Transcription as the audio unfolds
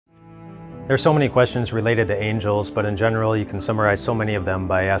There are so many questions related to angels, but in general, you can summarize so many of them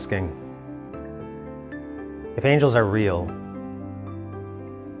by asking, if angels are real,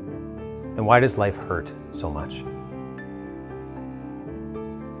 then why does life hurt so much?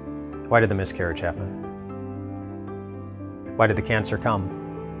 Why did the miscarriage happen? Why did the cancer come?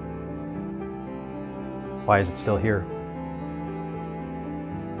 Why is it still here?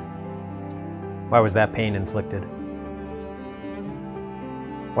 Why was that pain inflicted?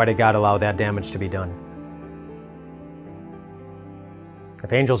 Why did God allow that damage to be done?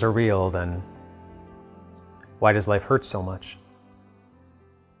 If angels are real, then why does life hurt so much?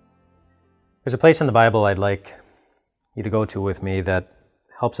 There's a place in the Bible I'd like you to go to with me that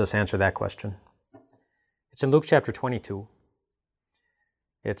helps us answer that question. It's in Luke chapter 22.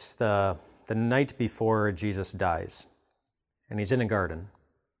 It's the night before Jesus dies, and he's in a garden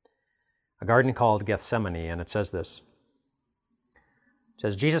called Gethsemane, and it says this. It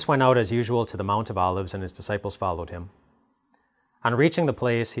says, Jesus went out as usual to the Mount of Olives, and his disciples followed him. On reaching the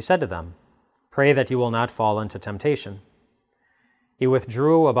place, he said to them, "Pray that you will not fall into temptation." He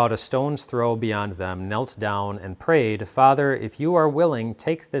withdrew about a stone's throw beyond them, knelt down, and prayed, "Father, if you are willing,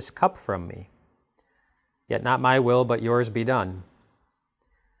 take this cup from me. Yet not my will, but yours be done."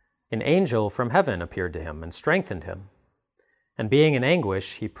 An angel from heaven appeared to him and strengthened him. And being in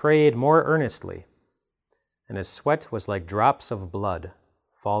anguish, he prayed more earnestly, and his sweat was like drops of blood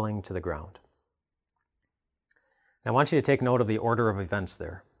falling to the ground. Now, I want you to take note of the order of events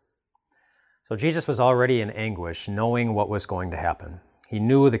there. So Jesus was already in anguish, knowing what was going to happen. He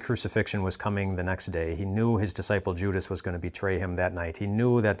knew the crucifixion was coming the next day. He knew his disciple Judas was going to betray him that night. He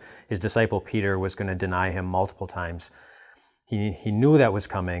knew that his disciple Peter was going to deny him multiple times. He knew that was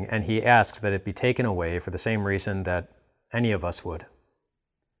coming, and he asked that it be taken away for the same reason that any of us would.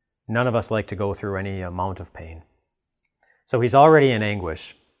 None of us like to go through any amount of pain. So he's already in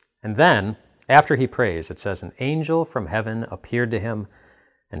anguish. And then, after he prays, it says, an angel from heaven appeared to him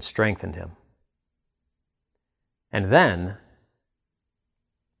and strengthened him. And then,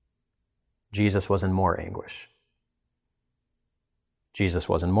 Jesus was in more anguish. Jesus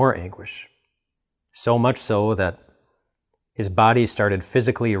was in more anguish. So much so that his body started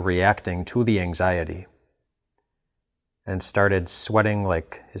physically reacting to the anxiety and started sweating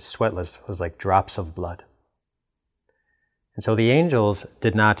like his sweat was like drops of blood. And so the angels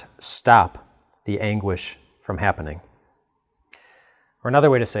did not stop the anguish from happening. Or another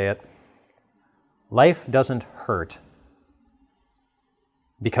way to say it, life doesn't hurt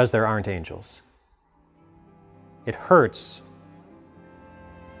because there aren't angels. It hurts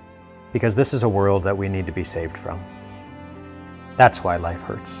because this is a world that we need to be saved from. That's why life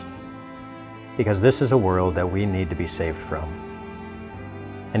hurts. Because this is a world that we need to be saved from.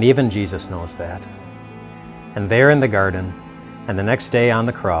 And even Jesus knows that. And there in the garden, and the next day on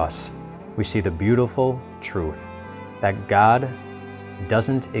the cross, we see the beautiful truth that God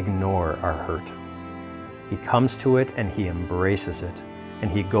doesn't ignore our hurt. He comes to it and he embraces it,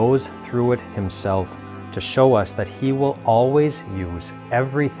 and he goes through it himself to show us that he will always use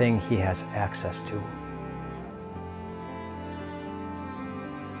everything he has access to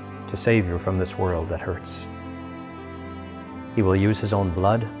save you from this world that hurts. He will use his own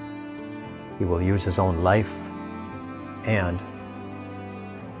blood, he will use his own life, and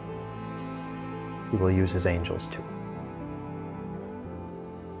he will use his angels too.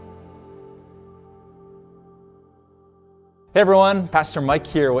 Hey everyone, Pastor Mike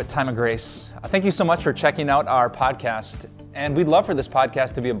here with Time of Grace. Thank you so much for checking out our podcast, and we'd love for this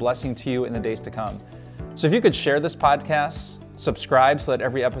podcast to be a blessing to you in the days to come. So if you could share this podcast, subscribe so that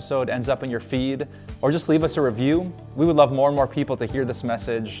every episode ends up in your feed, or just leave us a review. We would love more and more people to hear this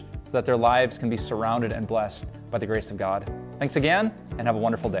message so that their lives can be surrounded and blessed by the grace of God. Thanks again, and have a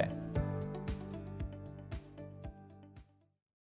wonderful day.